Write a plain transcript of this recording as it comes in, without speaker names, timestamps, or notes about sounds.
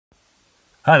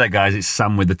Hi there guys, it's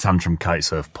Sam with the Tantrum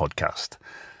Kitesurf podcast.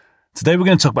 Today we're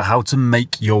going to talk about how to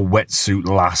make your wetsuit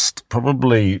last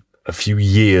probably a few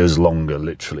years longer,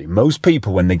 literally. Most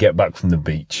people when they get back from the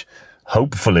beach,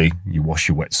 hopefully you wash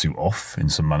your wetsuit off in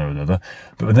some manner or another,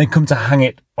 but when they come to hang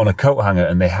it on a coat hanger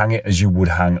and they hang it as you would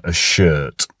hang a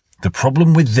shirt, the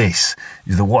problem with this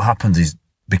is that what happens is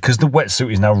because the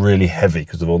wetsuit is now really heavy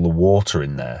because of all the water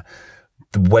in there,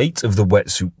 the weight of the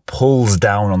wetsuit pulls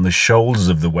down on the shoulders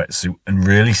of the wetsuit and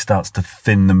really starts to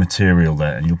thin the material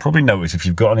there. And you'll probably notice if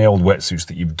you've got any old wetsuits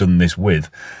that you've done this with,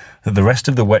 that the rest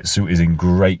of the wetsuit is in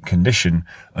great condition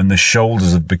and the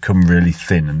shoulders have become really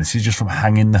thin. And this is just from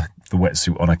hanging the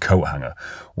wetsuit on a coat hanger.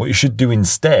 What you should do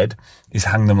instead is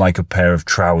hang them like a pair of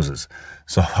trousers.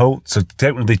 So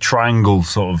take one of the triangle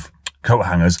sort of coat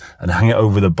hangers and hang it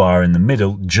over the bar in the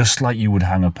middle, just like you would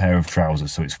hang a pair of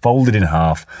trousers. So it's folded in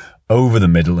half over the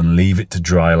middle and leave it to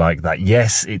dry like that.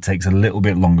 Yes, it takes a little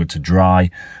bit longer to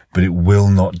dry, but it will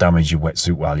not damage your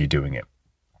wetsuit while you're doing it.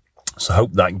 So I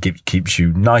hope that keeps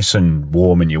you nice and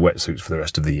warm in your wetsuits for the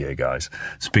rest of the year, guys.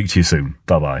 Speak to you soon.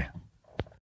 Bye-bye.